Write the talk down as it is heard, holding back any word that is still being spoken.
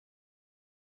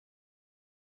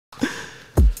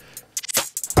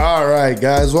All right,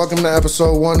 guys, welcome to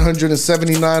episode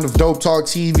 179 of Dope Talk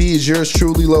TV. It's yours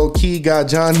truly, Low Key. Got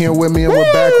John here with me, and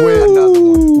we're back with another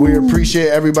one. We appreciate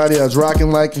everybody that's rocking,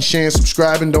 liking, sharing,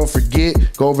 subscribing. Don't forget,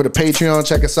 go over to Patreon,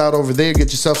 check us out over there. Get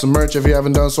yourself some merch if you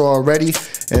haven't done so already.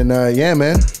 And yeah,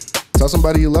 man, tell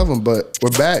somebody you love them. But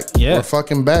we're back. Yeah, we're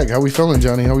fucking back. How we feeling,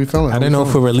 Johnny? How we feeling? I didn't know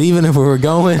if we were leaving, if we were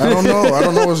going. I don't know. I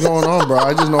don't know what's going on, bro.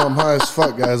 I just know I'm high as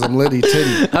fuck, guys. I'm litty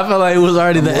titty. I felt like it was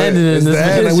already the ending in this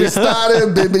bitch. We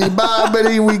started, bibbity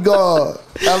bobbity, we go.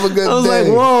 Have a good day. I was like,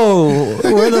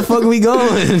 whoa, where the fuck we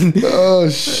going? Oh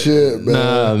shit, man.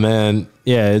 Nah, man.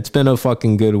 Yeah, it's been a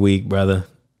fucking good week, brother.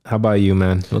 How about you,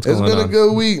 man? What's going on? It's been a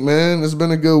good week, man. It's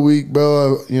been a good week,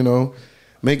 bro. You know,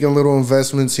 making little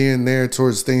investments here and there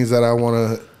towards things that I want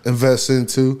to invest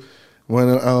into. Went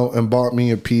out and bought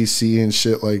me a PC and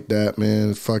shit like that,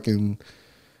 man.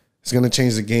 It's gonna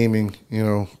change the gaming, you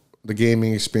know, the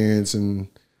gaming experience and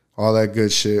all that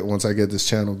good shit once I get this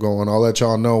channel going. I'll let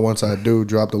y'all know once I do.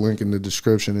 Drop the link in the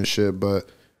description and shit. But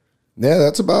yeah,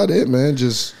 that's about it, man.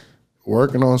 Just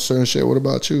working on certain shit. What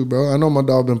about you, bro? I know my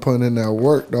dog been putting in that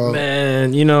work, dog.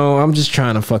 Man, you know, I'm just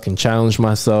trying to fucking challenge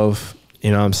myself.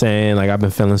 You know what I'm saying? Like, I've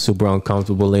been feeling super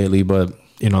uncomfortable lately, but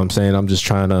you know what I'm saying? I'm just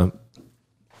trying to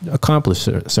accomplish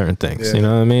certain things. Yeah. You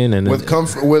know what I mean? And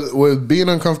with being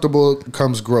uncomfortable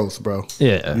comes growth, bro.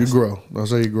 Yeah, you grow. That's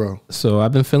how you grow. So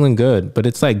I've been feeling good, but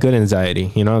it's like good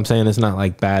anxiety. You know what I'm saying? It's not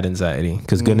like bad anxiety,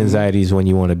 because good anxiety is when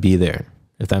you want to be there.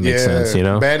 If that makes sense, you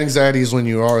know? Bad anxiety is when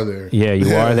you are there. Yeah,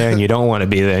 you are there and you don't want to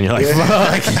be there, and you're like,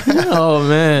 fuck. Oh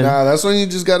man. Nah, that's when you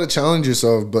just gotta challenge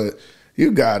yourself. But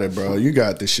you got it, bro. You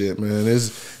got this shit, man.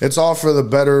 It's all for the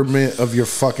betterment of your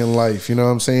fucking life. You know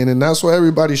what I'm saying? And that's what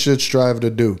everybody should strive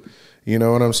to do. You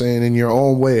know what I'm saying? In your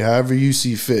own way, however you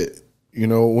see fit. You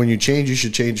know, when you change, you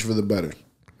should change for the better.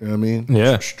 You know what I mean?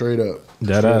 Yeah. Straight up.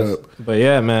 Straight up. But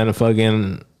yeah, man,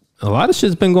 fucking a lot of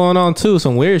shit's been going on too.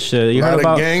 Some weird shit. You heard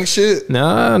about gang shit?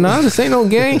 Nah, this ain't no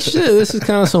gang shit. This is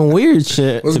kind of some weird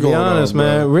shit. What's to be honest,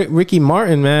 man. Ricky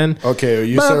Martin, man. Okay,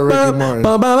 you said Ricky Martin.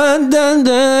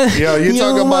 Yo, you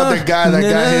talking about the guy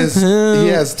that got he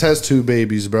has test tube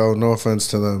babies, bro. No offense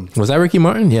to them. Was that Ricky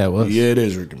Martin? Yeah, it was. Yeah, it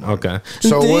is Ricky Martin. Okay.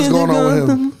 So what's going on with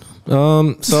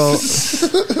him? So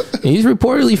he's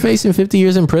reportedly facing 50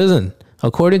 years in prison.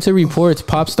 According to reports,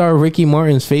 pop star Ricky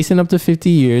Martin's facing up to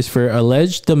 50 years for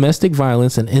alleged domestic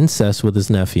violence and incest with his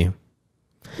nephew.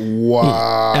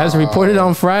 Wow. As reported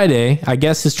on Friday, I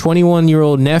guess his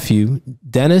 21-year-old nephew,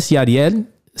 Dennis Yadiel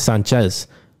Sanchez,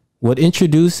 would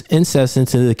introduce incest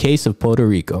into the case of Puerto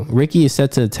Rico. Ricky is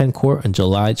set to attend court on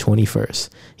July 21st.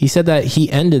 He said that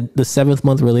he ended the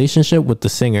 7th-month relationship with the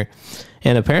singer,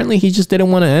 and apparently he just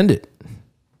didn't want to end it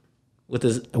with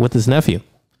his nephew.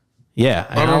 Yeah.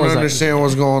 I don't understand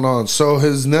what's going on. So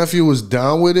his nephew was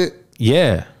down with it?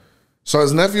 Yeah. So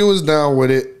his nephew was down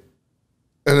with it,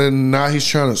 and then now he's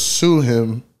trying to sue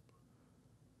him.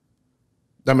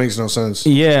 That makes no sense.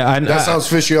 Yeah. That sounds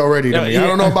fishy already to me. I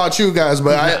don't know about you guys,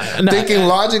 but thinking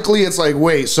logically, it's like,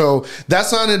 wait, so that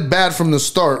sounded bad from the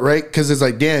start, right? Because it's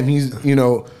like, damn, he's, you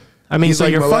know. I mean, so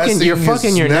like you're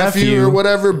fucking your nephew or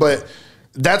whatever, but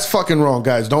that's fucking wrong,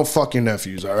 guys. Don't fuck your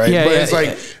nephews, all right? Yeah, but yeah, it's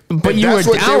like, but you were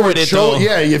down with it, though.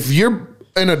 Yeah, if you're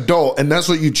an adult and that's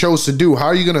what you chose to do, how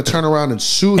are you going to turn around and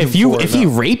sue him? If he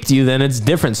raped you, then it's a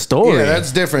different story. Yeah,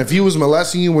 that's different. If he was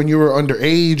molesting you when you were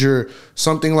underage or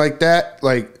something like that,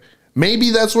 like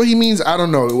maybe that's what he means. I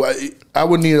don't know. I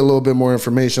would need a little bit more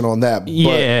information on that. But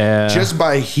yeah, just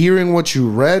by hearing what you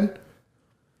read,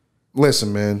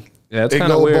 listen, man. Yeah, it's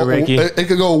kind of weird, Ricky. It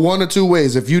could go one or two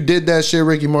ways. If you did that shit,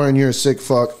 Ricky Martin, you're a sick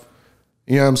fuck.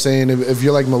 You know what I'm saying? If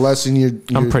you're like molesting your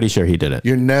I'm pretty sure he did it.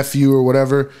 Your nephew or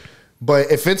whatever.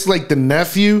 But if it's like the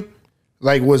nephew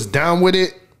like was down with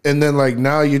it and then like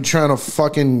now you're trying to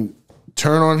fucking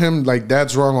turn on him, like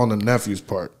that's wrong on the nephew's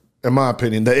part, in my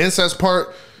opinion. The incest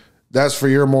part, that's for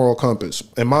your moral compass.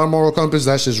 In my moral compass,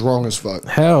 that's just wrong as fuck.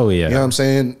 Hell yeah. You know what I'm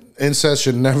saying? Incest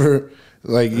should never...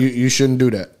 Like you shouldn't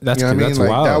do that. That's, you know what I mean? Like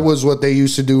wild. that was what they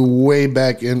used to do way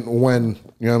back in when,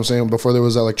 you know what I'm saying, before there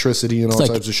was electricity and all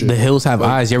types of shit. The hills have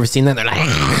eyes. You ever seen that? They're like,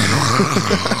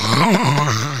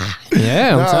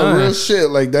 yeah, I'm telling real you.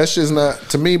 shit. Like that shit's not,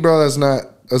 to me, bro. That's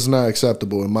not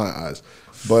acceptable in my eyes.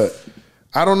 But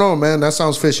I don't know, man. That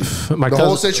sounds fishy. The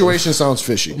whole situation sounds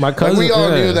fishy. My cousin, like we all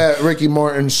knew that Ricky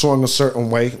Martin swung a certain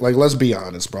way. Like, let's be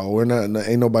honest, bro.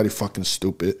 Ain't nobody fucking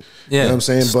stupid. Yeah, you know what I'm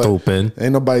saying? Stupid. But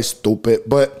ain't nobody stupid.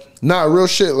 But nah, real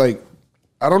shit. Like,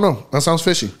 I don't know. That sounds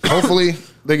fishy. Hopefully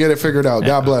they get it figured out.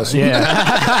 God bless. Yeah,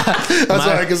 that's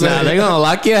all I can say. Nah, they're gonna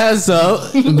lock your ass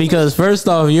up because first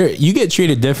off, you get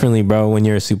treated differently, bro, when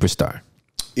you're a superstar.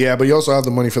 Yeah, but you also have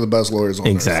the money for the best lawyers on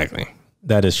exactly. Earth.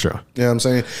 That is true. You know what I'm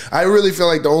saying? I really feel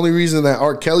like the only reason that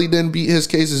R. Kelly didn't beat his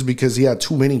case is because he had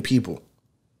too many people.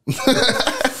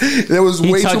 There was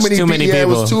way too many people. Yeah, it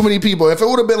was too many people. If it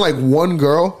would have been like one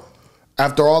girl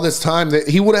after all this time, that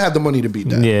he would have had the money to beat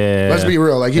that. Yeah. Let's be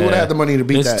real. Like he would have had the money to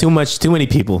beat that. It's too much, too many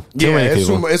people.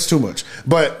 It's too much.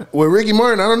 But with Ricky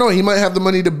Martin, I don't know. He might have the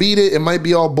money to beat it. It might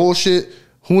be all bullshit.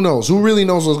 Who knows? Who really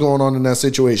knows what's going on in that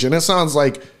situation? It sounds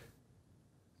like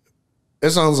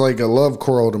a love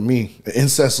quarrel to me. An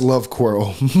incest love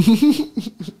quarrel.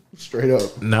 Straight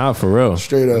up. Nah, for real.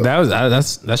 Straight up.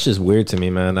 That's just weird to me,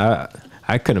 man.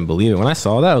 I couldn't believe it. When I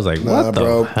saw that, I was like, what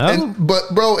the hell?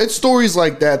 But bro, it's stories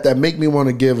like that that make me want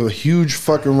to give a huge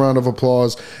fucking round of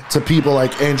applause to people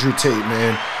like Andrew Tate,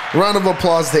 man. Round of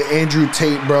applause to Andrew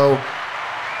Tate, bro.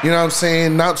 You know what I'm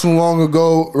saying? Not too long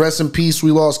ago, rest in peace,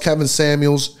 we lost Kevin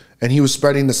Samuels, and he was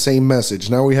spreading the same message.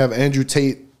 Now we have Andrew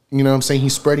Tate, you know what I'm saying?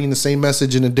 He's spreading the same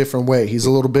message in a different way. He's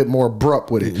a little bit more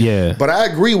abrupt with it. Yeah. But I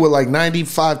agree with like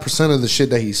 95% of the shit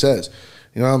that he says.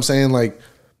 You know what I'm saying? Like,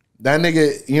 that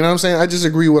nigga, you know what I'm saying? I just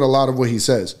agree with a lot of what he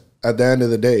says at the end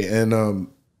of the day. And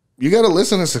you got to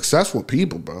listen to successful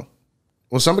people, bro.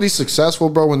 When somebody's successful,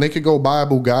 bro, when they could go buy a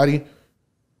Bugatti,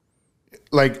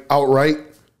 like outright,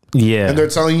 yeah, and they're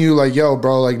telling you like, yo,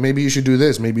 bro, like maybe you should do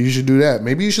this, maybe you should do that,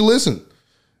 maybe you should listen.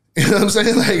 You know what I'm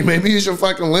saying? Like maybe you should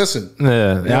fucking listen.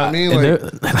 Yeah, you know what I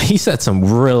mean? Like, he said some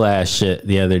real ass shit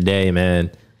the other day,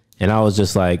 man, and I was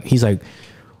just like, he's like,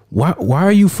 why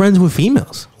are you friends with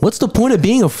females? What's the point of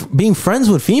being friends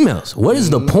with females? What is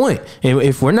the point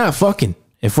if we're not fucking?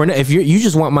 If you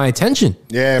just want my attention,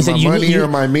 yeah, my money or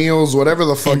my meals, whatever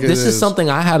the fuck it is. This is something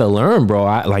I had to learn, bro.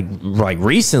 I like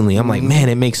recently, I'm like, man,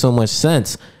 it makes so much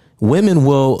sense. Women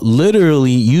will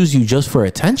literally use you just for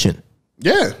attention.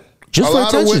 Yeah. Just for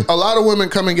attention. A lot of women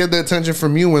come and get the attention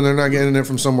from you when they're not getting it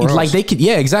from somewhere else. Like they could,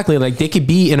 yeah, exactly. Like they could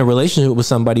be in a relationship with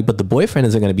somebody, but the boyfriend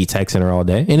isn't going to be texting her all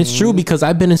day. And it's true because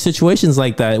I've been in situations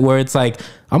like that where it's like,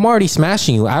 I'm already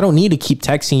smashing you. I don't need to keep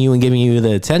texting you and giving you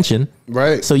the attention.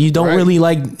 Right. So you don't really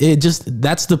like it. Just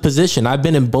that's the position. I've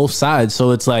been in both sides.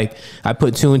 So it's like I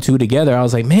put two and two together. I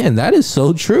was like, man, that is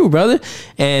so true, brother.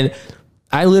 And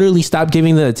I literally stopped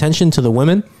giving the attention to the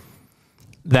women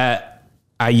that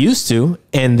I used to,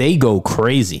 and they go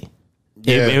crazy.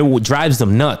 Yeah. It drives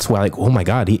them nuts. We're like, oh my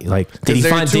God, they're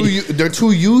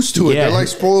too used to it. Yeah. They're like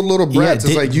spoiled little brats.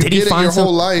 It's like you get it your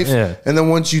whole life, and then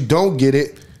once you don't get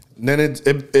it, then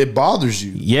it bothers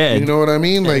you. Yeah, you know what I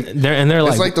mean? Like they're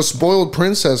it's like the spoiled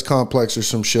princess complex or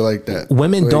some shit like that.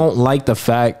 Women don't like the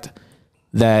fact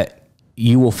that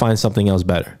you will find something else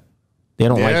better. They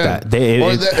don't like that.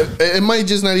 It might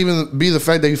just not even be the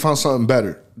fact that you found something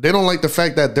better. They don't like the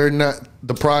fact that they're not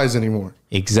the prize anymore.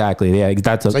 Exactly. Yeah,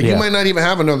 you might not even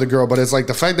have another girl, but it's like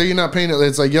the fact that you're not paying it.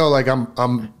 It's like, yo, like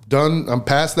I'm done. I'm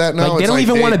past that now. Like they don't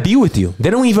even want to be with you.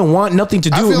 They don't even want nothing to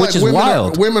do with, which is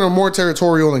wild. Women are more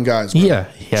territorial than guys. Bro. Yeah.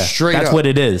 Straight That's up. what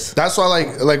it is. That's why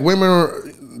like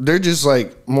women they're just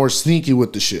like more sneaky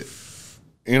with the shit.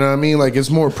 You know what I mean? Like it's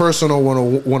more personal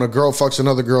when a girl fucks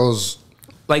another girl's.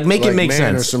 Like make it make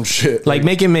sense or some shit. Like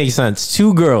make it make sense.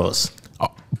 Two girls,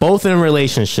 both in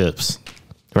relationships,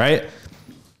 right?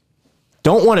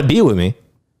 Don't want to be with me,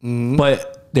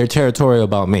 but they're territorial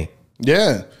about me.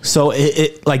 Yeah. So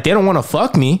it like they don't want to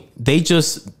fuck me. They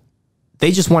just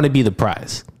want to be the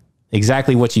prize.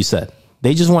 Exactly what you said.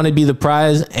 They just want to be the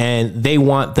prize, and they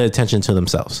want the attention to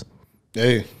themselves.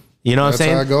 Hey. You know what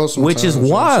I'm saying? Which is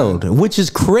wild, which is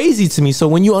crazy to me. So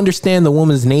when you understand the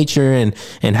woman's nature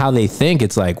and how they think,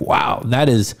 it's like, wow, that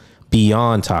is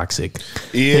beyond toxic.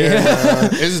 Yeah,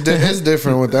 it's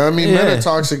different with that. I mean, men are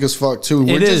toxic as fuck too.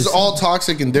 We're just all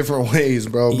toxic in different ways,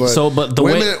 bro. But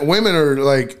women are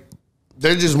like,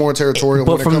 they're just more territorial.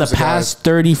 But from the past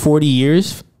 30, 40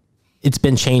 years, it's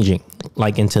been changing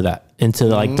like into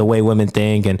like the way women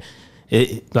think. And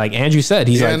like Andrew said,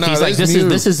 he's like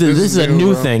this is a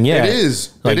new thing. Yeah, it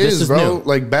is. Like, it is, bro. New.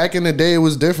 Like back in the day, it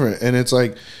was different, and it's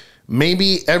like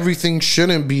maybe everything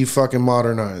shouldn't be fucking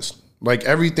modernized. Like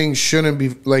everything shouldn't be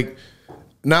like.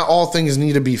 Not all things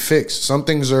need to be fixed. Some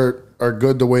things are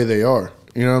good the way they are.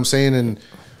 You know what I'm saying? And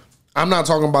I'm not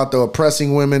talking about the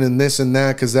oppressing women and this and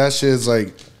that, because that shit is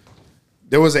like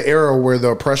there was an era where the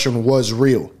oppression was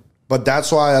real. But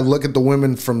that's why I look at the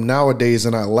women from nowadays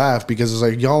and I laugh, because it's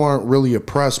like, y'all aren't really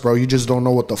oppressed, bro. You just don't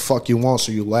know what the fuck you want,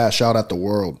 so you lash out at the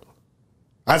world.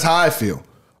 That's how I feel.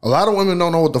 A lot of women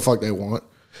don't know what the fuck they want,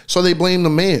 so they blame the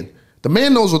man. The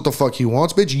man knows what the fuck he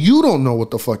wants, bitch. You don't know what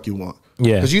the fuck you want.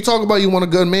 Yeah. Because you talk about you want a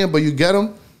good man, but you get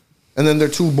him, and then they're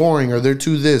too boring, or they're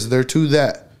too this, they're too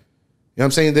that. You know what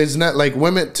I'm saying? There's not, like,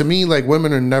 women, to me, like,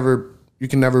 women are never, you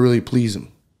can never really please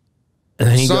them.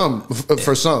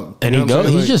 For some. And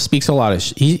he just speaks a lot of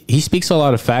he speaks a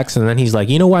lot of facts, and then he's like,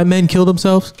 you know why men kill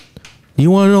themselves?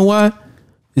 You want to know why?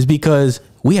 It's because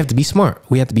we have to be smart,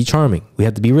 we have to be charming, we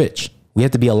have to be rich, we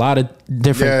have to be a lot of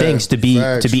different things to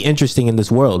be interesting in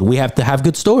this world. We have to have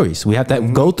good stories. We have to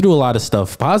go through a lot of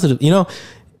stuff, positive. You know,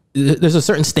 there's a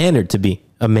certain standard to be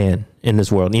a man in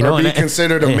this world. You know, be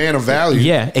considered a man of value.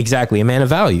 Yeah, exactly, a man of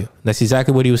value. That's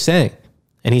exactly what he was saying.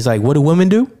 And he's like, what do women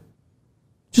do?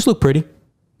 Just look pretty.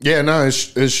 Yeah, no,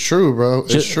 it's true, bro.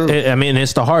 It's true. I mean,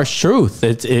 it's the harsh truth.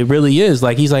 It really is.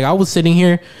 Like, he's like, I was sitting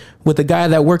here with a guy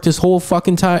that worked his whole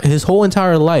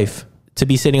entire life to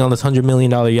be sitting on this $100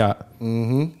 million yacht.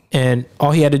 And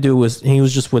all he had to do was, he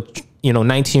was just with,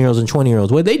 19-year-olds and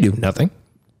 20-year-olds. What did they do? Nothing.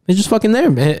 They're just fucking there,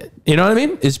 man. You know what I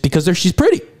mean? It's because she's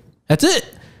pretty. That's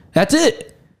it.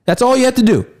 That's all you have to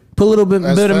do. Put a little bit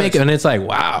of makeup, and it's like,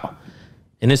 wow.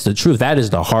 And it's the truth. That is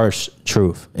the harsh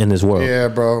truth in this world. Yeah,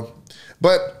 bro.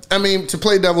 But, I mean, to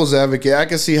play devil's advocate, I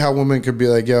can see how women could be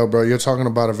like, yo, bro, you're talking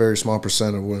about a very small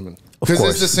percent of women. Because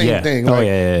it's the same thing.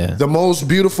 Like, the most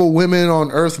beautiful women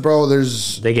on earth, bro,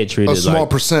 they get treated a small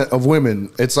percent of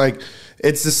women. It's like,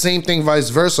 it's the same thing vice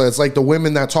versa. It's like the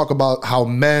women that talk about how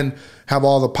men have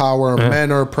all the power and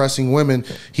men are oppressing women.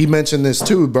 He mentioned this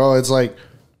too, bro. It's like,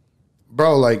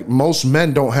 bro, like, most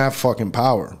men don't have fucking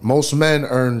power. Most men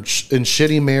are in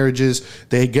shitty marriages.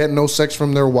 They get no sex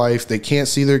from their wife. They can't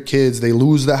see their kids. They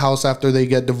lose the house after they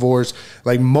get divorced.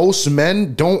 Like, most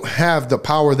men don't have the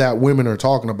power that women are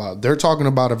talking about. They're talking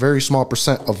about a very small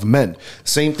percent of men.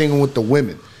 Same thing with the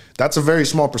women. That's a very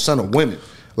small percent of women.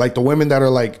 Like, the women that are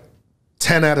like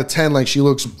 10 out of 10, like she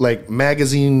looks like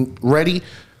magazine ready.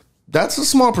 That's a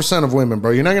small percent of women,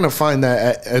 bro. You're not going to find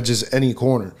that at just any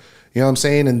corner. You know what I'm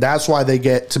saying? And that's why they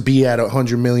get to be at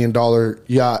 $100 million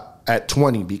yacht at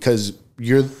 20, because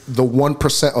you're the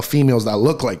 1% of females that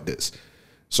look like this.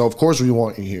 So, of course, we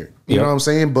want you here. You know what I'm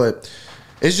saying? But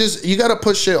it's just, you got to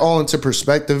put shit all into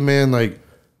perspective, man. Like,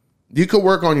 you could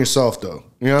work on yourself, though.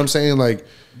 You know what I'm saying? Like,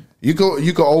 you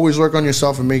could always work on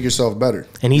yourself and make yourself better.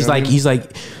 And he's like,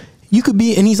 you could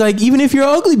be, and he's like, even if you're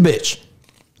an ugly bitch.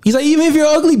 He's like, even if you're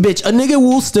an ugly bitch, a nigga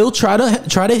will still try to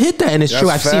hit that, and it's true.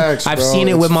 I've seen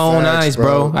it with my own eyes,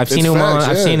 bro. I've seen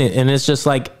it, and it's just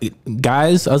like,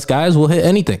 us guys will hit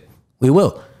anything. We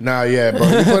will. Nah, yeah, bro.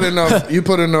 You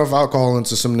put enough alcohol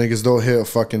into some niggas, they'll hit a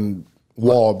fucking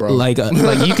wall, bro. Like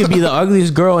you could be the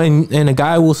ugliest girl, and a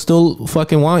guy will still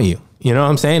fucking want you. You know what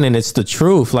I'm saying? And it's the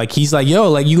truth. Like, he's like,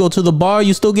 yo, like, you go to the bar,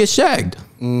 you still get shagged.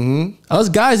 Us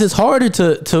guys, it's harder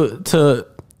to.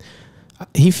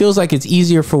 He feels like it's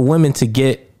easier for women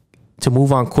to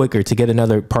move on quicker, to get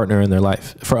another partner in their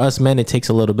life. For us men, it takes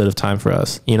a little bit of time for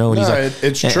us, you know. And he's like,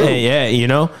 it's true, yeah, you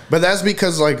know. But that's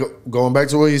because, like, going back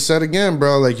to what you said again,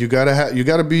 bro. Like, you gotta have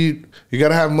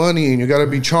money, and you gotta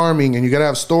be charming, and you gotta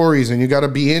have stories, and you gotta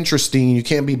be interesting. You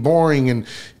can't be boring, and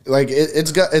like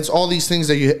it's all these things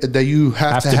that you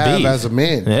have to have as a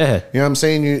man. Yeah, you know what I'm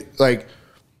saying? You like.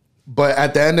 But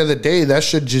at the end of the day, that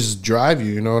should just drive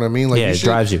you. You know what I mean? Like, it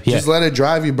drives you. Just let it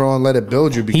drive you, bro, and let it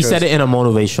build you. Because he said it in a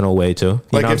motivational way too.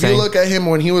 Like, if you look at him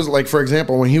when he was, like, for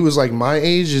example, when he was like my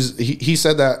age, he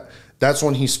said that's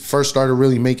when he first started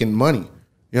really making money. You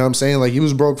know what I'm saying? Like, he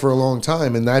was broke for a long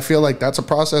time, and I feel like that's a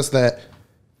process that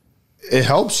it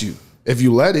helps you if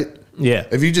you let it. Yeah.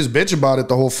 If you just bitch about it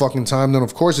the whole fucking time, then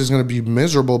of course it's going to be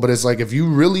miserable. But it's like, if you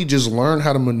really just learn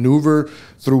how to maneuver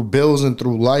through bills and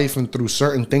through life and through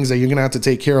certain things that you're going to have to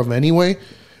take care of anyway,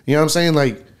 you know what I'm saying?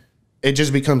 Like, it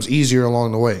just becomes easier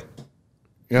along the way.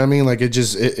 You know what I mean? Like,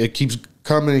 it keeps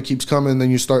coming, and then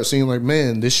you start seeing, like,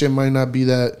 man, this shit might not be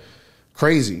that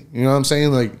crazy. You know what I'm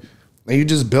saying? Like, and you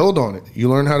just build on it. You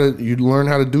learn how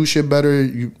to do shit better.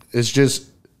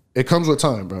 It comes with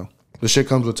time, bro. The shit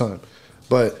comes with time.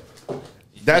 But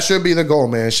that should be the goal,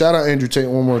 man. Shout out Andrew Tate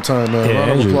one more time, man. Yeah,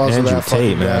 round of applause to that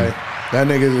fucking man. guy. That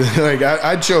nigga, like,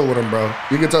 I'd chill with him, bro.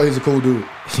 You can tell he's a cool dude.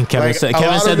 Kevin said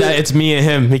that it's me and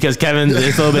him, because Kevin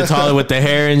is a little bit taller with the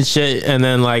hair and shit, and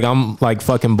then, like, I'm like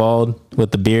fucking bald with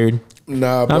the beard.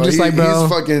 Nah, bro. I'm just like, bro, he's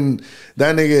fucking,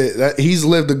 that nigga. He's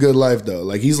lived a good life though.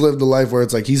 Like, he's lived a life where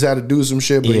it's like he's had to do some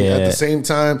shit, but at the same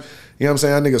time, you know what I'm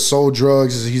saying? That nigga sold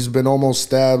drugs. He's been almost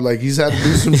stabbed. Like, he's had to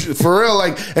do some shit for real.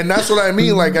 Like, and that's what I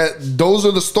mean. Like, those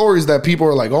are the stories that people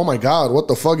are like, oh my God, what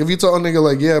the fuck? If you tell a nigga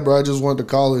like, yeah, bro, I just went to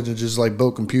college and just, like,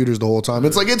 built computers the whole time.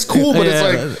 It's like, it's cool, but it's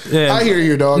like, I hear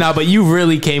you, dog. Nah, but you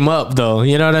really came up though.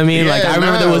 You know what I mean? Like, I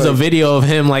remember there was a video of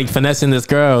him, like, finessing this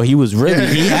girl. He was really,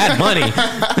 he had money.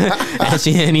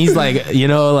 and he's like, you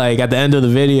know, like, at the end of the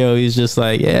video, he's just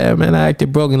like, yeah, man, I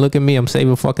acted broke, and look at me. I'm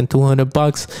saving fucking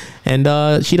 $200.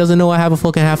 And she doesn't know I have a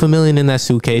fucking $500,000 in that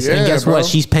suitcase. And guess what?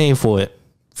 She's paying for it.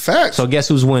 Facts. So guess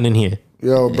who's winning here?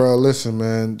 Yo, bro, listen,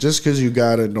 man. Just because you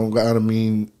got it don't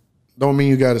mean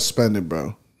you got to spend it,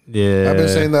 bro. Yeah. I've been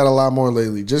saying that a lot more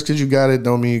lately. Just because you got it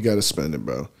don't mean you got to spend it,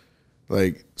 bro.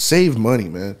 Like, save money,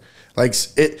 man. Like,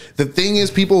 the thing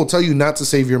is, people will tell you not to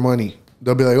save your money.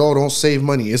 They'll be like, oh, don't save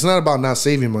money. It's not about not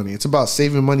saving money. It's about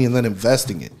saving money and then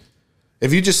investing it.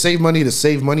 If you just save money to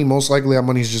save money, most likely that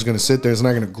money is just going to sit there. It's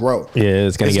not going to grow. Yeah,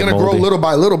 it's going to grow little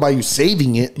by you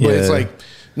saving it. But it's like,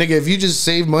 nigga, if you just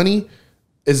save money,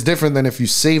 it's different than if you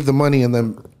save the money and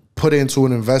then put it into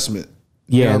an investment.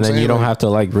 Yeah, you know and then you don't have to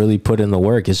like really put in the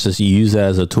work. It's just you use it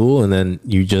as a tool and then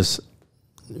you just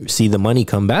see the money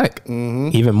come back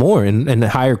even more in a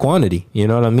higher quantity. You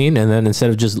know what I mean? And then instead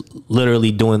of just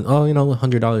literally doing, oh, you know,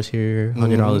 $100 here,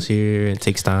 $100 here, it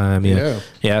takes time. Yeah.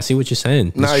 I see what you're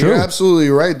saying. Nah, you're absolutely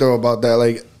right though about that.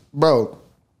 Like, bro,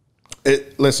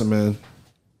 listen, man,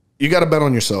 you got to bet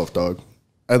on yourself, dog.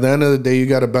 At the end of the day, you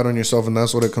got to bet on yourself, and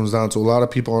that's what it comes down to. A lot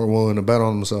of people aren't willing to bet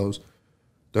on themselves.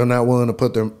 They're not willing to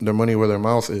put their money where their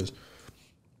mouth is.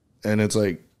 And it's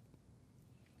like,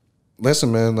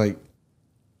 listen, man, like,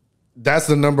 that's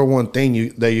the number one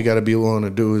thing that you got to be willing to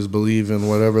do is believe in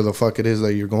whatever the fuck it is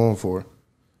that you're going for.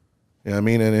 You know what I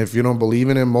mean? And if you don't believe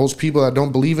in it, most people that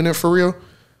don't believe in it for real,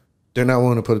 they're not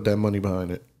willing to put that money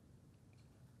behind it.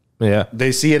 Yeah.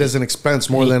 They see it as an expense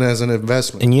more than as an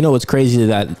investment. And you know what's crazy,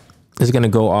 that is going to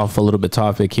go off a little bit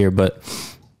topic here, but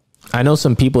I know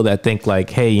some people that think like,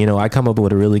 hey, you know, I come up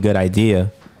with a really good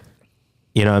idea.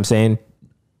 You know what I'm saying?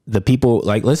 The people,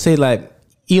 like, let's say like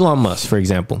Elon Musk, for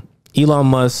example. Elon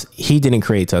Musk, he didn't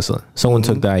create Tesla. Someone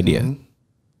took the idea.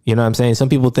 You know what I'm saying? Some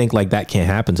people think like that can't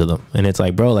happen to them. And it's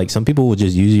like, bro, like some people will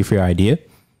just use you for your idea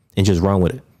and just run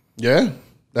with it. Yeah,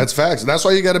 that's facts. That's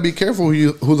why you got to be careful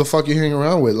who the fuck you're hanging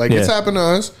around with. Like it's happened to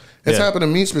us. It's happened to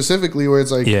me specifically where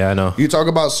it's like, I know. You talk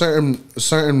about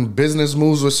certain business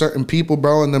moves with certain people,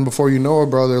 bro. And then before you know it,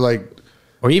 bro, they're like,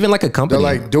 or even like a company.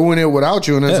 They're like doing it without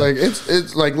you. And it's like,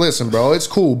 it's like, listen, bro, it's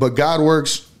cool. But God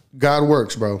works,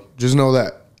 bro. Just know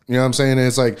that. You know what I'm saying? And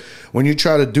it's like when you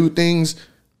try to do things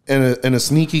in a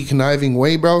sneaky, conniving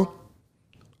way, bro,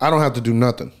 I don't have to do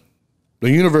nothing. The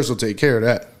universe will take care of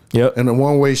that. Yep. In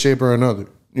one way, shape, or another.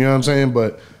 You know what I'm saying?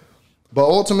 But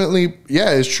ultimately, yeah,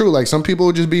 it's true. Like some people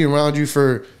will just be around you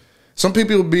for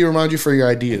your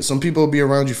ideas. Some people will be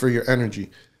around you for your energy.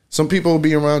 Some people will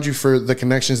be around you for the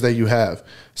connections that you have.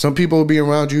 Some people will be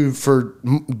around you for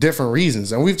different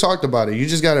reasons. And we've talked about it. You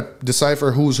just got to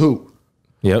decipher who's who.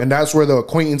 Yep. And that's where the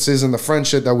acquaintances and the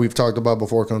friendship that we've talked about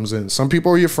before comes in. Some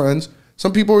people are your friends.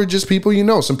 Some people are just people you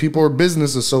know. Some people are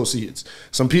business associates.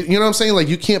 Some people, you know what I'm saying? Like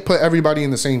you can't put everybody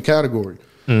in the same category.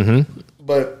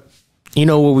 But you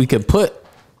know what we could put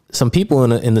some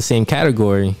people in the same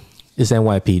category is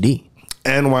NYPD.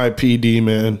 NYPD,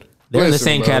 man. They're in the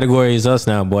same category as us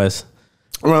now, boys.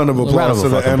 Round of applause to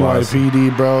the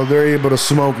NYPD, bro. They're able to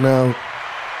smoke now.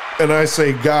 And I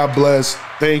say, God bless.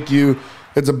 Thank you.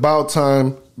 It's about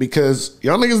time because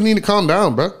y'all niggas need to calm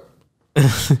down, bro.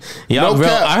 Yo, bro,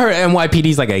 I heard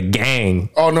NYPD's like a gang.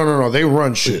 Oh no, they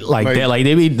run shit.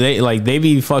 They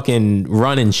be fucking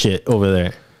running shit over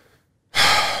there.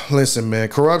 Listen, man,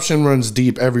 corruption runs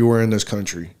deep everywhere in this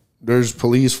country. There's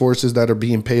police forces that are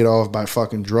being paid off by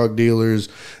fucking drug dealers.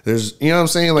 There's, you know what I'm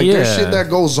saying? Like there's shit that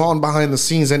goes on behind the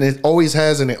scenes, and it always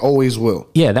has, and it always will.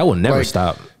 Yeah, that will never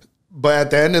stop. But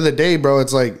at the end of the day, bro,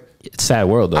 it's like, it's a sad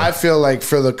world, though. I feel like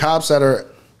for the cops that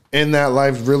are in that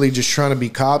life really just trying to be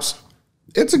cops,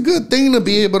 it's a good thing to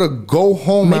be able to go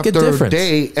home after a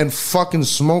day and fucking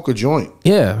smoke a joint.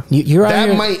 Yeah. You're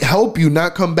that might help you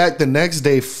not come back the next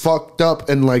day fucked up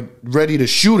and like ready to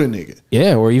shoot a nigga.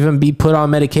 Yeah, or even be put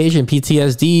on medication,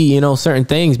 PTSD, you know, certain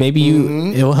things. Maybe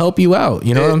it'll help you out.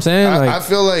 You know what I'm saying? I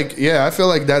feel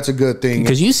like that's a good thing.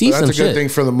 Because you see that's a good thing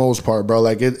for the most part, bro.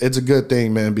 Like it's a good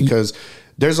thing, man, because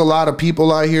there's a lot of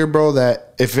people out here, bro,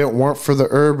 that if it weren't for the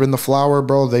herb and the flower,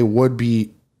 bro, they would be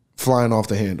flying off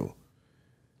the handle.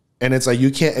 And it's like, you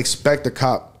can't expect a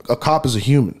cop. A cop is a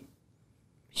human.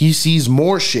 He sees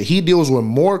more shit. He deals with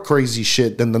more crazy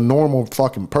shit than the normal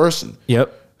fucking person.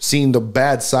 Yep. Seeing the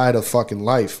bad side of fucking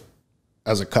life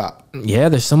as a cop. Yeah,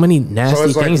 there's so many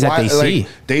nasty things that they see.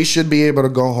 They should be able to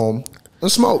go home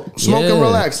and smoke and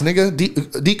relax, nigga.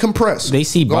 Decompress. They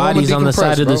see bodies on the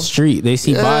side of the street. They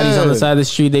see bodies on the side of the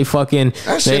street. They fucking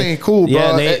that shit ain't cool,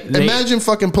 bro. Yeah, imagine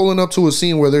fucking pulling up to a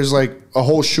scene where there's like a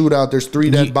whole shootout. There's 3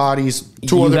 dead bodies,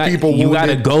 2 other people. You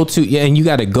gotta go to and you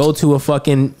gotta go to a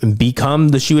fucking become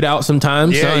the shootout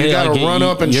sometimes. Yeah, so, you gotta run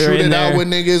up and shoot it out with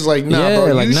niggas. Like, nah,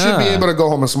 bro. You should be able to go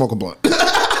home and smoke a blunt.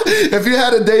 If you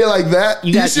had a day like that,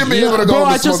 you should be able to go. Bro,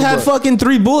 I just had fucking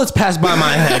 3 bullets pass by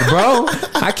my head, bro.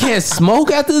 I can't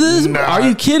smoke after this. Nah, are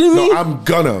you kidding me? No, I'm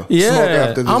gonna. Smoke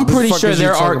after this. I'm pretty sure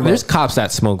there's cops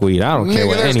that smoke weed. I don't care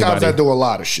what anybody. There's cops that do a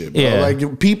lot of shit, bro. Yeah.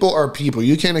 Like people are people.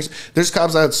 You can't. There's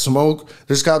cops that smoke.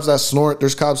 There's cops that snort.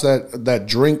 There's cops that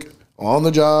drink on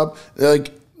the job.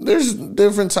 Like there's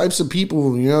different types of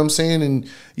people. You know what I'm saying? And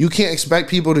you can't expect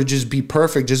people to just be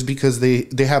perfect just because they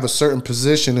have a certain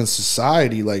position in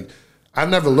society. Like I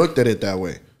never looked at it that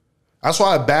way. That's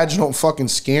why a badge don't fucking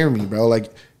scare me, bro.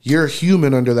 Like you're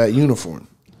human under that uniform.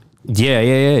 Yeah.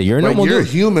 You're a normal dude. You're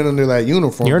human under that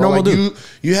uniform. You're a normal dude.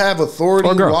 You have authority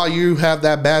while you have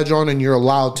that badge on, and you're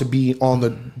allowed to be on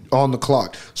the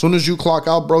clock. As soon as you clock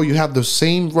out, bro, you have the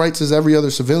same rights as every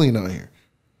other civilian out here.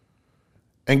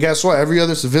 And guess what? Every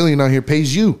other civilian out here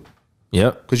pays you.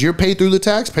 Yep. Because you're paid through the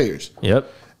taxpayers.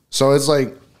 Yep. So it's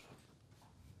like,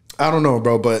 I don't know,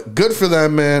 bro, but good for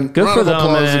them, man. Good for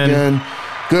them, man. Again.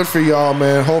 Good for y'all,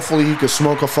 man. Hopefully you can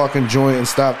smoke a fucking joint and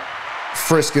stop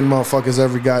frisking motherfuckers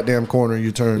every goddamn corner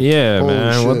you turn. Yeah, holy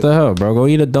man. Shit. What the hell, bro? Go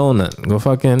eat a donut. Go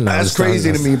fucking. That's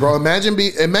crazy to me, bro.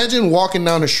 Imagine walking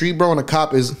down the street, bro, and a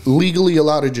cop is legally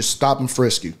allowed to just stop and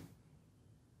frisk you.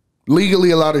 Legally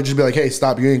allowed to just be like, hey,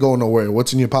 stop. You ain't going nowhere.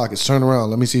 What's in your pockets? Turn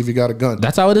around. Let me see if you got a gun.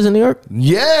 That's how it is in New York?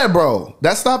 Yeah, bro.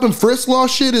 That stop and frisk law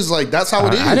shit is like, that's how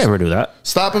it is. I never do that.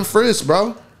 Stop and frisk,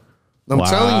 bro. I'm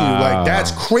telling you, like,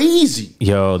 that's crazy.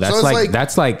 Yo, that's so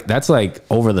that's like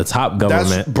over the top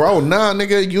government. Bro, nah,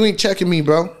 nigga, you ain't checking me,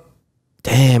 bro.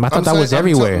 Damn, I thought that was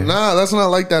everywhere. Nah, that's not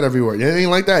like that everywhere. It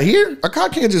ain't like that here. A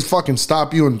cop can't just fucking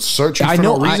stop you and search you for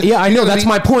no reason. I know. That's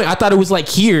my point. I thought it was like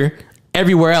here.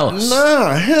 Everywhere else.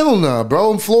 Nah, hell nah,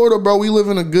 bro. In Florida, bro, we live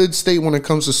in a good state when it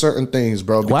comes to certain things,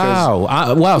 bro. Wow.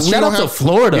 Shout out to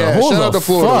Florida. Yeah, shout out to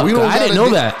Florida. I didn't know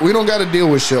that. We don't got to deal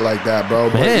with shit like that, bro.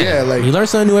 But man, yeah, like you learn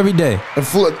something new every day.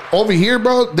 Over here,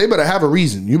 bro, they better have a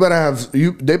reason.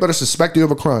 They better suspect you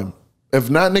of a crime. If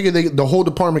not, nigga, the whole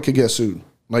department could get sued.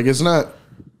 Like it's not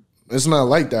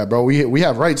like that, bro. We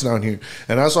have rights down here,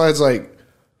 and that's why it's like.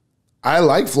 I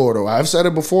like Florida. I've said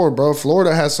it before, bro.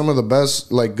 Florida has some of the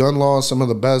best like gun laws, some of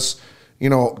the best,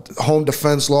 home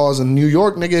defense laws. In New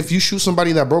York, nigga, if you shoot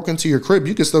somebody that broke into your crib,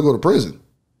 you can still go to prison.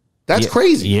 That's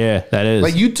crazy. Yeah, that is.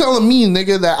 Like you telling me,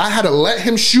 nigga, that I had to let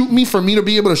him shoot me for me to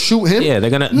be able to shoot him? Yeah,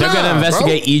 they're gonna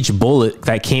investigate each bullet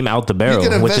that came out the barrel,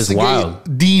 which is wild.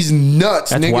 These nuts,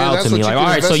 that's nigga. Wild to me. Like, all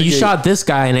right, so you shot this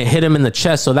guy and it hit him in the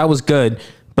chest, so that was good.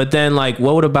 But then, like,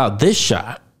 what about this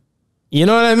shot? You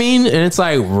know what I mean? And it's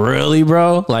like, really,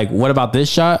 bro? Like, what about this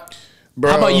shot?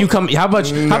 Bro, how about you come? How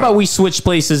about we switch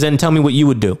places and tell me what you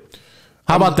would do?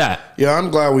 How about that? Yeah,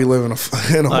 I'm glad we live in a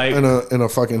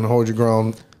fucking hold your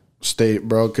ground state,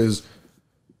 bro. Because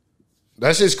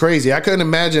that's just crazy. I couldn't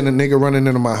imagine a nigga running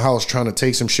into my house trying to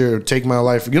take some shit or take my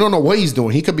life. You don't know what he's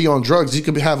doing. He could be on drugs. He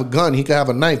could have a gun. He could have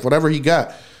a knife. Whatever he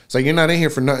got. It's like you're not in here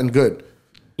for nothing good.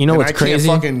 You know what's crazy?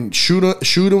 I can't fucking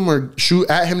shoot him or shoot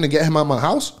at him to get him out of my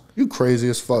house. You crazy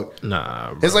as fuck.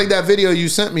 Nah, bro. It's like that video you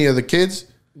sent me of the kids.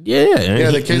 Yeah.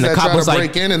 The kids that tried to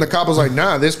break in, and the cop was like,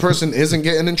 nah, this person isn't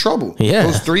getting in trouble. Yeah.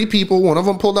 Those 3 people, one of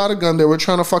them pulled out a gun. They were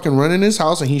trying to fucking run in his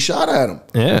house, and he shot at him.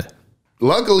 Yeah.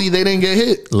 Luckily, they didn't get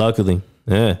hit. Luckily,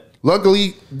 they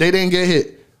didn't get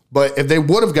hit. But if they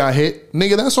would have got hit,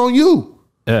 nigga, that's on you.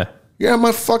 Yeah. You're at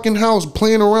my fucking house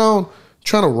playing around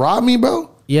trying to rob me, bro.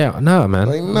 Yeah, no, man.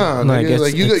 Like, nah, nigga.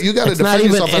 Like, you got to defend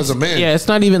yourself as a man. Yeah, it's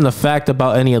not even the fact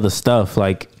about any of the stuff.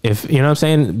 Like, if, you know what I'm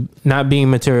saying? Not being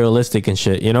materialistic and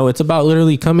shit. You know, it's about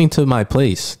literally coming to my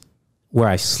place where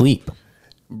I sleep.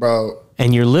 Bro.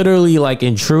 And you're literally, like,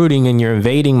 intruding and you're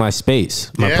invading my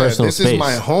space, my personal space. This is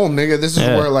my home, nigga. This is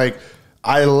where, like,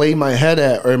 I lay my head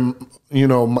at, or,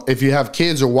 if you have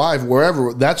kids or wife,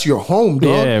 wherever, that's your home,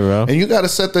 dog. Yeah, bro. And you got to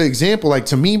set the example. Like,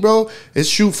 to me, bro, it's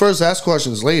shoot first, ask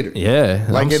questions later. Yeah.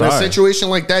 Like, in a situation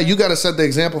like that, you got to set the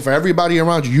example for everybody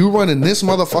around you. You run in this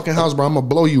motherfucking house, bro, I'm going to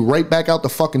blow you right back out the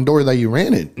fucking door that you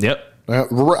ran in. Yep. I'm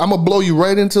going to blow you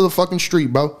right into the fucking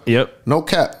street, bro. Yep. No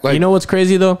cap. Like, you know what's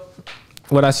crazy, though?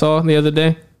 What I saw the other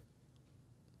day?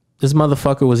 This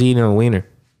motherfucker was eating a wiener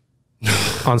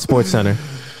on SportsCenter.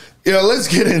 Yeah, let's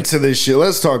get into this shit.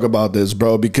 Let's talk about this,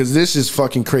 bro, because this is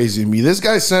fucking crazy to me. This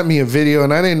guy sent me a video,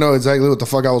 and I didn't know exactly what the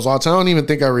fuck I was watching. I don't even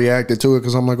think I reacted to it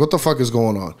because I'm like, what the fuck is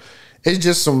going on? It's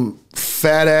just some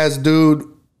fat-ass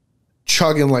dude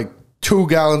chugging like 2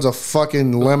 gallons of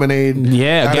fucking lemonade.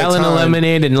 Yeah, a gallon of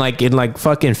lemonade in like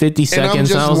fucking 50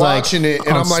 seconds. And I'm just watching it,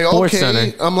 and I'm like,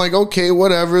 okay. I'm like, okay,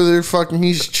 whatever.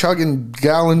 He's chugging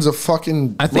gallons of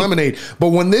fucking lemonade. But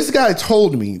when this guy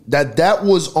told me that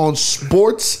was on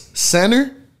Sports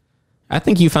Center, I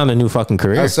think you found a new fucking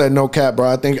career. I said no cap, bro.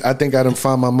 I think I done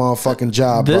found my motherfucking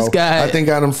job, bro. This guy, I think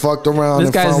I done fucked around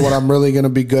and found what I'm really gonna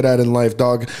be good at in life,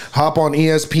 dog. Hop on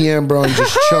ESPN, bro, and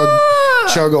just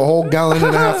chug a whole gallon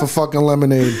and a half of fucking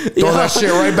lemonade. Throw that shit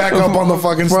right back up on the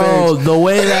fucking bro, stage. The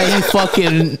way that he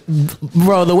fucking,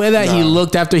 bro, the way that he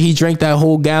looked after he drank that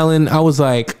whole gallon, I was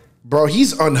like, bro,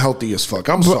 he's unhealthy as fuck.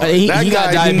 I'm sorry. He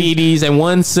got diabetes and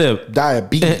one sip.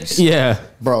 Diabetes. Yeah.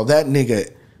 Bro, that nigga,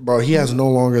 bro, he has no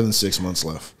longer than 6 months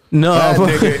left. No, that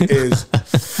nigga is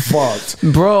fucked,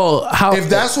 bro. How if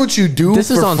that's what you do? This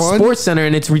is on Sports Center,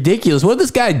 and it's ridiculous. What if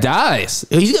this guy dies?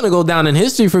 He's gonna go down in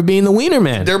history for being the wiener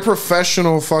man. They're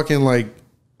professional fucking like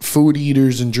food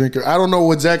eaters and drinkers. I don't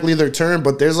know exactly their term,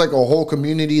 but there's like a whole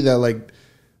community that like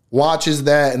watches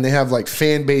that, and they have like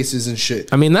fan bases and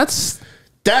shit. I mean, that's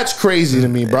crazy to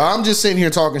me, bro. I'm just sitting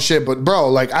here talking shit, but bro,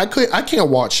 like I can't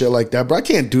watch shit like that, bro. I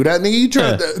can't do that, nigga. You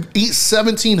try to eat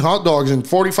 17 hot dogs in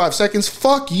 45 seconds?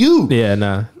 Fuck you. Yeah,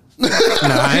 nah. Nah,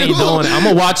 I ain't doing it. I'm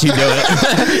gonna watch you do it.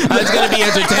 It's gonna be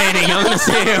entertaining. I'm gonna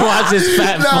sit here and watch this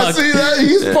fat fuck. See that?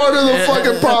 He's part of the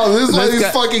fucking problem. This is why these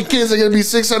fucking kids are gonna be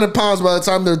 600 pounds by the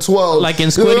time they're 12. Like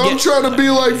in Squid Games. I'm trying to be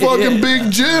like fucking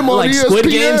Big Jim on like ESPN. Squid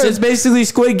Games. It's basically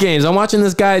Squid Games. I'm watching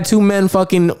this guy, two men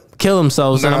fucking kill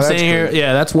themselves, and I'm saying here,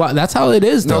 yeah, that's how it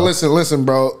is, though. No, listen,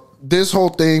 bro. This whole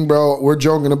thing, bro, we're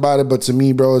joking about it, but to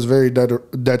me, bro, it's very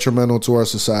detrimental to our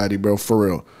society, bro, for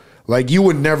real. Like, you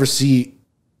would never see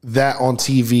that on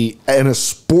TV in a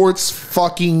sports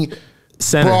fucking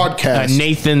broadcast.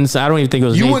 Nathan's, I don't even think it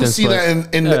was you Nathan's.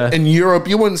 Wouldn't see that in Europe.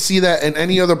 You wouldn't see that in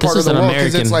any other part of the world,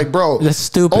 because it's like, bro, that's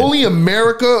stupid. Only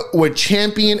America would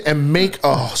champion and make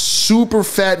a super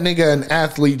fat nigga an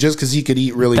athlete just because he could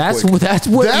eat really quick. That's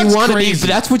what you want to be.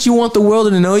 That's what you want the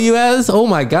world to know you as. Oh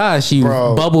my gosh, you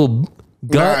bubble.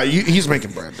 Nah, he's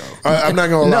making bread though. I'm not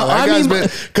gonna lie.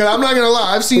 Because I'm not gonna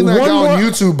lie. I've seen that guy on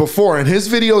YouTube before, and his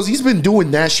videos. He's been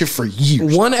doing that shit for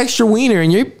years. One extra wiener,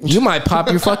 and you might pop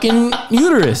your fucking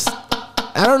uterus.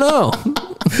 I don't know.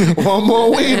 One more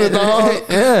wiener, dog.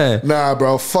 Yeah. Nah,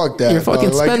 bro. Fuck that. You're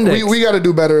fucking like, we got to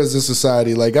do better as a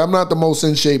society. Like, I'm not the most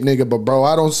in shape nigga, but bro,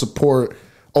 I don't support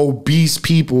obese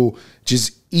people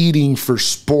just eating for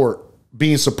sport,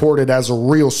 being supported as a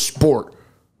real sport.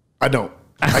 I don't.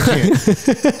 I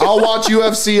can't. I'll watch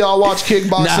UFC, I'll watch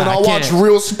kickboxing, I'll watch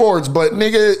real sports, but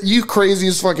nigga, you crazy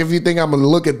as fuck if you think I'm gonna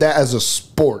look at that as a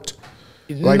sport.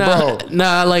 Like, bro,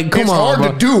 like, come on, it's hard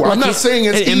bro. to do. I'm not saying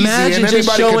it's easy and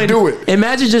anybody can do it.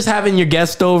 Imagine just having your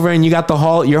guest over and you got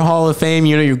your Hall of Fame,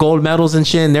 you know, your gold medals and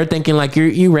shit, and they're thinking like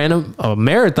you ran a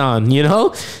marathon, you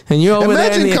know, and you're over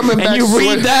there and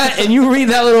you read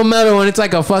that little medal and it's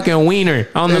like a fucking wiener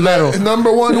on the medal.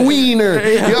 Number one wiener.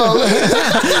 Yo,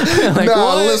 like,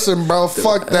 listen, bro,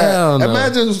 fuck that.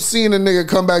 Imagine seeing a nigga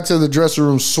come back to the dressing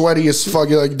room sweaty as fuck.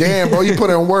 You're like, damn, bro, you put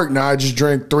in work. Nah, I just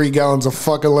drank 3 gallons of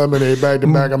fucking lemonade back to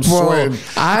back. I'm sweating.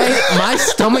 My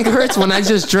stomach hurts when I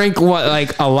just drink a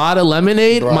lot of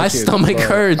lemonade. Bro, my stomach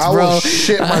hurts, bro. I will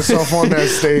shit myself on that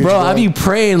stage, bro. I be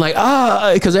praying like,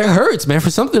 because it hurts, man.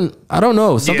 For something, I don't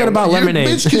know, something about lemonade.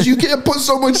 Bitch, because you can't put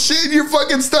so much shit in your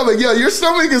fucking stomach. Yeah, your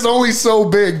stomach is only so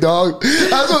big, dog.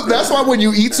 That's why when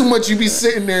you eat too much, you be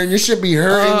sitting there and your shit be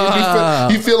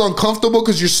hurting. You feel uncomfortable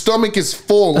because your stomach is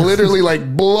full, literally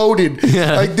like bloated.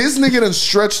 Yeah. Like, this nigga done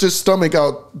stretched his stomach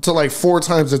out to like 4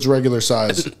 times its regular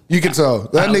size. You can tell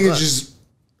that nigga just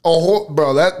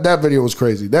bro. That video was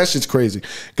crazy. That shit's crazy,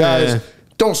 guys.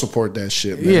 Don't support that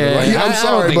shit, man. Yeah, like, I'm sorry,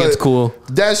 I don't think but it's cool.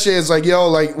 That shit is like, yo,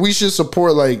 like, we should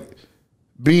support like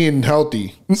being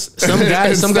healthy. Some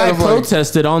guy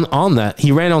protested on that.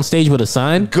 He ran on stage with a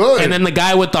sign. Good. And then the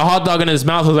guy with the hot dog in his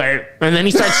mouth was like, and then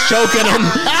he starts choking him.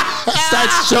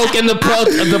 Starts choking the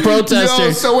protester.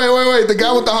 Yo, so wait. The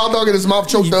guy with the hot dog in his mouth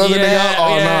choked the other nigga out?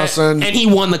 Oh, nah, son. And he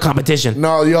won the competition.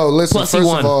 No, yo, listen. Plus, first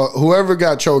of all, whoever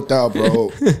got choked out, bro,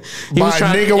 by a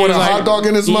nigga with a hot dog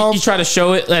in his mouth. He tried to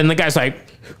show it, and the guy's like,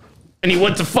 and he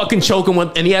went to fucking choke him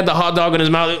and he had the hot dog in his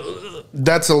mouth.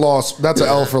 That's a loss. That's an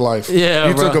L for life. Yeah,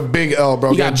 you took a big L,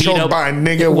 bro. You got choked by a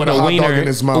nigga with a hot dog in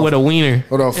his mouth. With a wiener.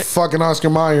 With a fucking Oscar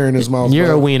Mayer in his mouth. You're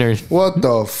bro. a wiener. What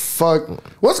the fuck?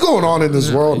 What's going on in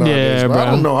this world nowadays, bro? I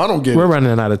don't know. I don't get it. We're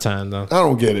running out of time, though. I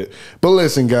don't get it. But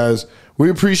listen, guys. We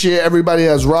appreciate everybody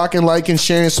that's rocking, liking,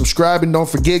 sharing, subscribing. Don't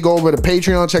forget, go over to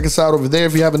Patreon. Check us out over there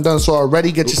if you haven't done so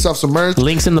already. Get yourself some merch.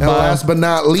 Links in the bio. Last but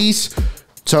not least,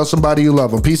 tell somebody you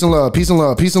love them. Peace and love. Peace and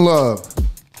love. Peace and love. Peace and love.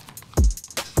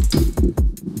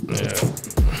 Yeah.